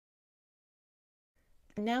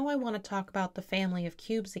Now I want to talk about the family of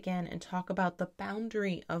cubes again and talk about the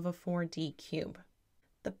boundary of a 4D cube.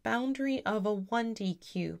 The boundary of a 1D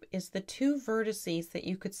cube is the two vertices that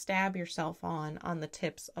you could stab yourself on the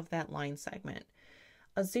tips of that line segment.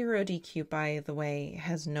 A 0D cube, by the way,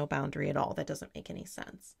 has no boundary at all. That doesn't make any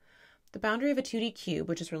sense. The boundary of a 2D cube,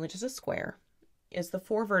 which is really just a square, is the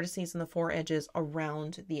four vertices and the four edges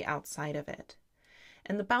around the outside of it.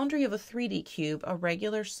 And the boundary of a 3D cube, a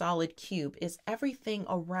regular solid cube, is everything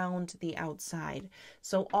around the outside.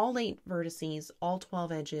 So all 8 vertices, all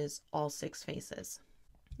 12 edges, all 6 faces.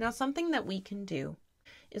 Now, something that we can do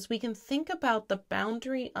is we can think about the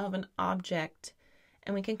boundary of an object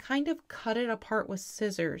and we can kind of cut it apart with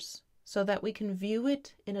scissors so that we can view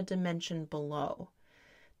it in a dimension below.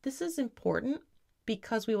 This is important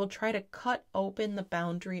because we will try to cut open the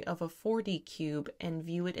boundary of a 4D cube and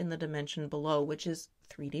view it in the dimension below, which is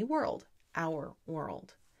 3D world, our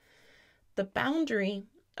world. The boundary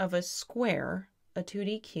of a square, a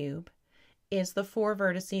 2D cube, is the 4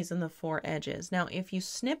 vertices and the 4 edges. Now, if you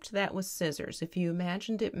snipped that with scissors, if you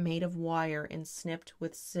imagined it made of wire and snipped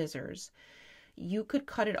with scissors, you could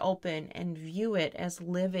cut it open and view it as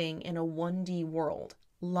living in a 1D world,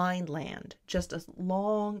 line land, just a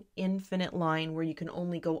long, infinite line where you can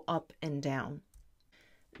only go up and down.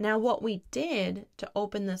 Now, what we did to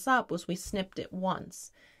open this up was we snipped it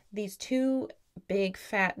once. These two big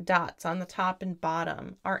fat dots on the top and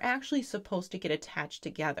bottom are actually supposed to get attached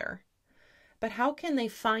together. But how can they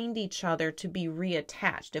find each other to be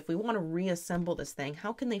reattached? If we want to reassemble this thing,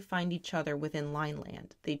 how can they find each other within line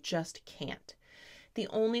land? They just can't. The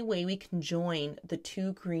only way we can join the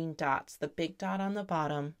two green dots, the big dot on the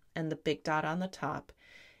bottom and the big dot on the top,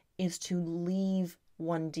 is to leave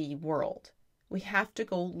 1D world. We have to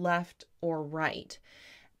go left or right.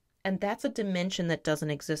 And that's a dimension that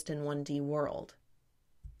doesn't exist in 1D world.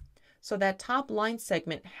 So that top line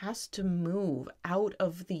segment has to move out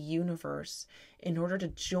of the universe in order to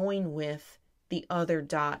join with the other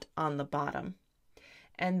dot on the bottom.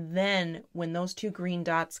 And then when those two green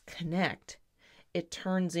dots connect, it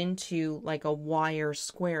turns into like a wire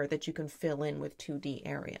square that you can fill in with 2D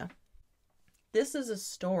area. This is a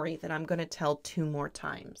story that I'm going to tell 2 more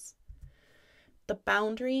times. The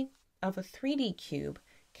boundary of a 3D cube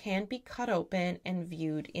can be cut open and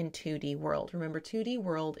viewed in 2D world. Remember, 2D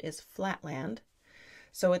world is flatland.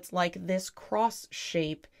 So it's like this cross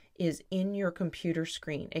shape is in your computer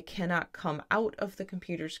screen. It cannot come out of the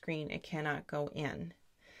computer screen. It cannot go in.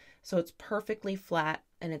 So it's perfectly flat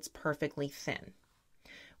and it's perfectly thin.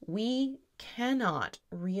 We cannot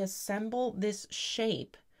reassemble this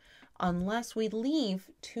shape unless we leave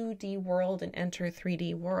 2D world and enter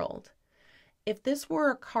 3D world. If this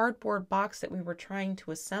were a cardboard box that we were trying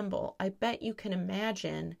to assemble, I bet you can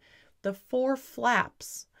imagine the 4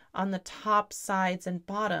 flaps on the top, sides, and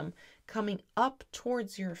bottom coming up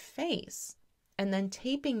towards your face and then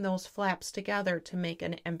taping those flaps together to make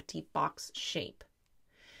an empty box shape.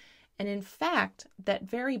 And in fact, that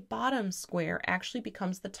very bottom square actually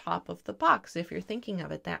becomes the top of the box if you're thinking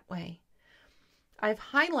of it that way. I've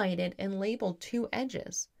highlighted and labeled 2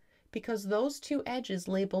 edges, because those 2 edges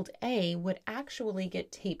labeled A would actually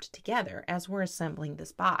get taped together as we're assembling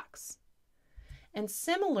this box. And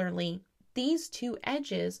similarly, these 2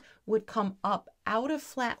 edges would come up out of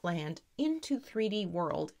flatland into 3D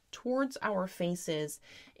world towards our faces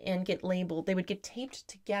and get labeled. They would get taped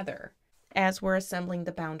together as we're assembling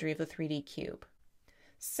the boundary of the 3D cube.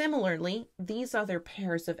 Similarly, these other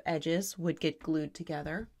pairs of edges would get glued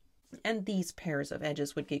together, and these pairs of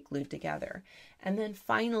edges would get glued together. And then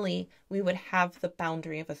finally, we would have the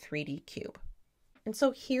boundary of a 3D cube. And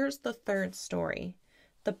so here's the third story.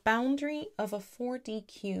 The boundary of a 4D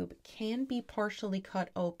cube can be partially cut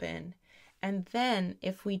open. And then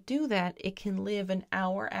if we do that, it can live in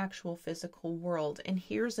our actual physical world. And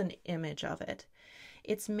here's an image of it.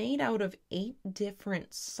 It's made out of 8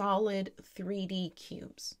 different solid 3D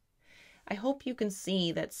cubes. I hope you can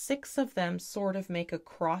see that 6 of them sort of make a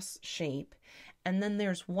cross shape, and then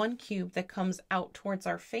there's 1 cube that comes out towards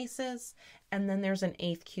our faces, and then there's an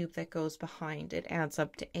 8th cube that goes behind. It adds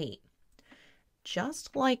up to 8.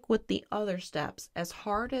 Just like with the other steps, as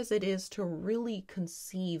hard as it is to really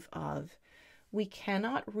conceive of, we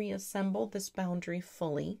cannot reassemble this boundary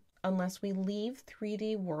fully unless we leave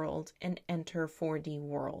 3D world and enter 4D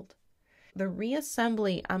world. The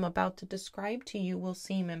reassembly I'm about to describe to you will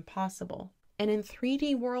seem impossible. And in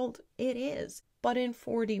 3D world, it is. But in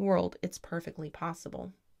 4D world, it's perfectly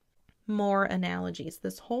possible. More analogies.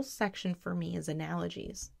 This whole section for me is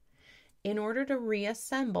analogies. In order to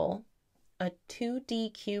reassemble a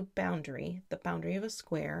 2D cube boundary, the boundary of a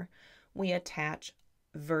square, we attach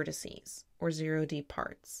vertices or 0D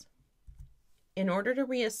parts. In order to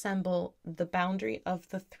reassemble the boundary of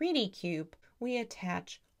the 3D cube, we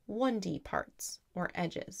attach 1D parts or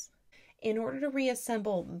edges. In order to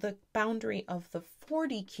reassemble the boundary of the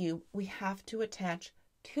 4D cube, we have to attach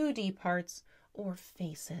 2D parts or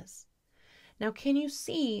faces. Now, can you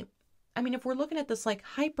see, if we're looking at this like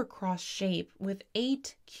hypercross shape with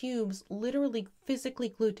 8 cubes literally physically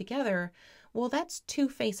glued together, well, that's 2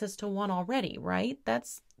 faces to 1 already, right?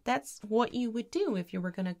 That's what you would do if you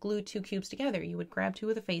were going to glue 2 cubes together. You would grab 2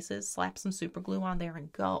 of the faces, slap some super glue on there,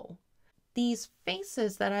 and go. These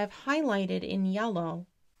faces that I've highlighted in yellow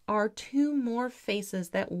are 2 more faces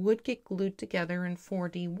that would get glued together in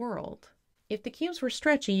 4D World. If the cubes were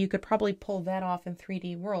stretchy, you could probably pull that off in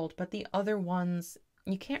 3D World, but the other ones,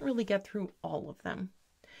 you can't really get through all of them.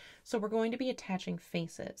 So we're going to be attaching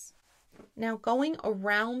faces. Now, going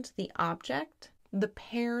around the object, the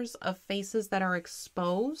pairs of faces that are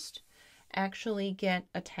exposed actually get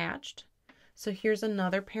attached. So here's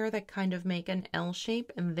another pair that kind of make an L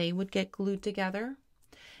shape, and they would get glued together.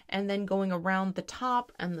 And then going around the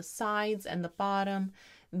top and the sides and the bottom,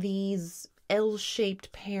 these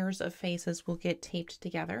L-shaped pairs of faces will get taped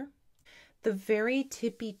together. The very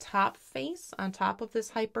tippy top face on top of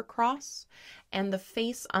this hypercross and the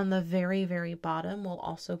face on the very, very bottom will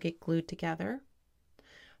also get glued together.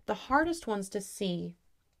 The hardest ones to see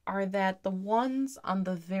are that the ones on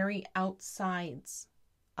the very outsides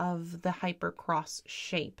of the hypercross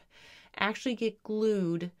shape actually get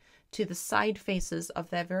glued to the side faces of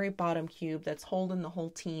that very bottom cube that's holding the whole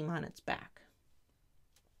team on its back.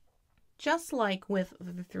 Just like with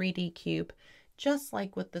the 3D cube, just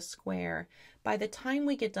like with the square, by the time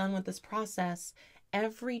we get done with this process,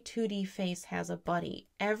 every 2D face has a buddy.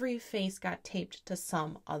 Every face got taped to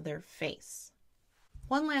some other face.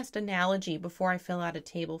 One last analogy before I fill out a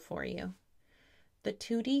table for you. The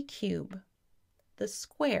 2D cube, the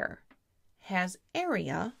square, has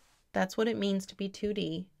area. That's what it means to be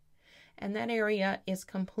 2D. And that area is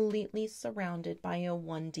completely surrounded by a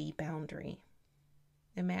 1D boundary.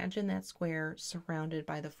 Imagine that square surrounded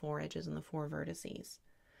by the 4 edges and the 4 vertices.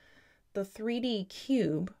 The 3D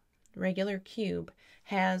cube, regular cube,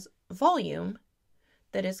 has volume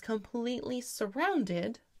that is completely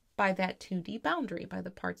surrounded by that 2D boundary, by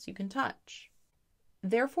the parts you can touch.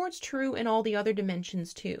 Therefore, it's true in all the other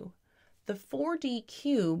dimensions too. The 4D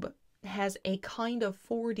cube has a kind of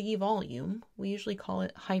 4D volume. We usually call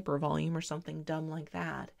it hypervolume or something dumb like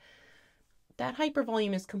that. That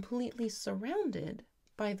hypervolume is completely surrounded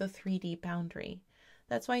by the 3D boundary.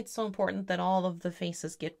 That's why it's so important that all of the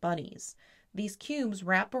faces get buddies. These cubes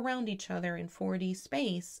wrap around each other in 4D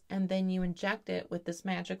space, and then you inject it with this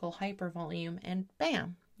magical hypervolume, and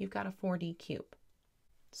bam, you've got a 4D cube.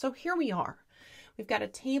 So here we are. We've got a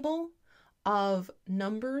table of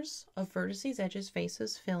numbers of vertices, edges,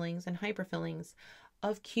 faces, fillings, and hyperfillings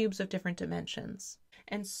of cubes of different dimensions.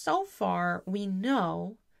 And so far, we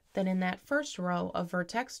know that in that first row, a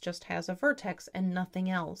vertex just has a vertex and nothing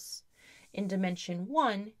else. In dimension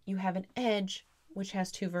 1, you have an edge which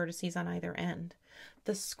has 2 vertices on either end.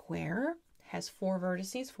 The square has 4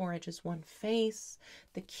 vertices, 4 edges, 1 face.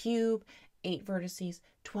 The cube, 8 vertices,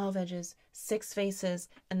 12 edges, 6 faces,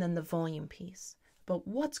 and then the volume piece. But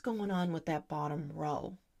what's going on with that bottom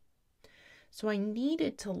row? So I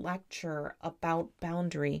needed to lecture about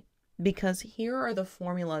boundary because here are the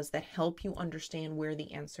formulas that help you understand where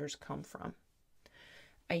the answers come from.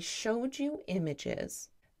 I showed you images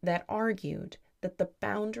that argued that the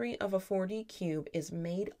boundary of a 4D cube is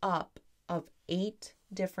made up of 8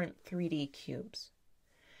 different 3D cubes.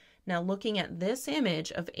 Now, looking at this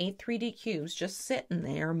image of 8 3D cubes just sitting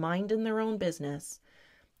there, minding their own business,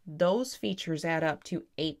 those features add up to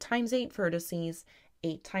 8 times 8 vertices,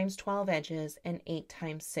 8 times 12 edges, and 8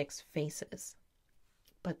 times 6 faces.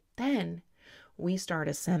 But then we start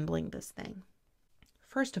assembling this thing.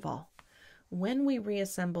 First of all, when we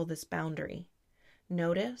reassemble this boundary,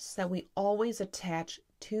 notice that we always attach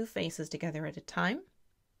 2 faces together at a time,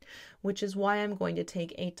 which is why I'm going to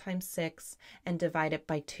take 8 times 6 and divide it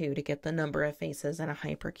by 2 to get the number of faces in a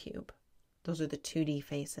hypercube. Those are the 2D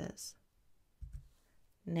faces.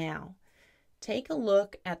 Now, take a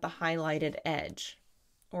look at the highlighted edge,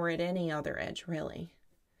 or at any other edge really.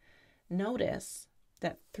 Notice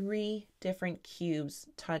that 3 different cubes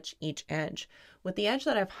touch each edge. With the edge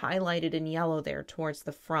that I've highlighted in yellow there towards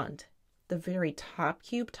the front, the very top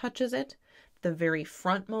cube touches it, the very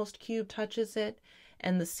frontmost cube touches it,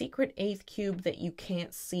 and the secret 8th cube that you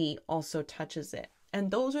can't see also touches it. And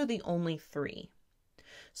those are the only 3.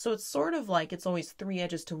 So it's sort of like it's always 3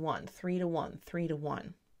 edges to 1, 3 to 1, 3 to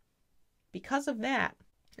 1. Because of that,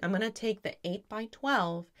 I'm going to take the 8 by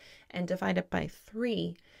 12 and divide it by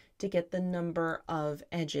 3 to get the number of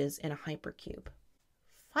edges in a hypercube.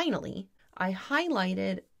 Finally, I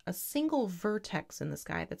highlighted a single vertex in the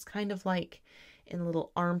sky that's kind of like in the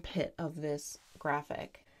little armpit of this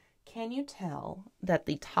graphic. Can you tell that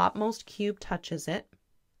the topmost cube touches it,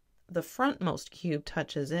 the frontmost cube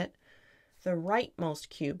touches it, the rightmost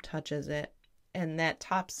cube touches it, and that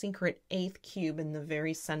top secret 8th cube in the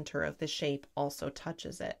very center of the shape also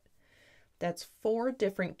touches it? That's 4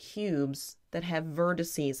 different cubes that have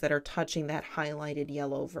vertices that are touching that highlighted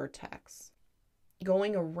yellow vertex.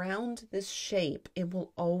 Going around this shape, it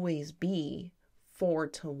will always be 4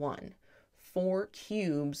 to 1. 4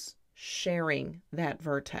 cubes sharing that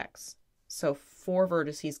vertex. So 4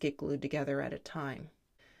 vertices get glued together at a time.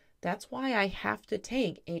 That's why I have to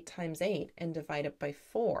take 8 times 8 and divide it by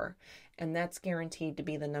 4, and that's guaranteed to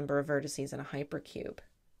be the number of vertices in a hypercube.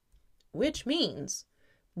 Which means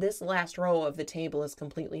this last row of the table is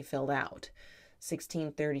completely filled out.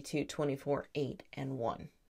 16, 32, 24, 8, and 1.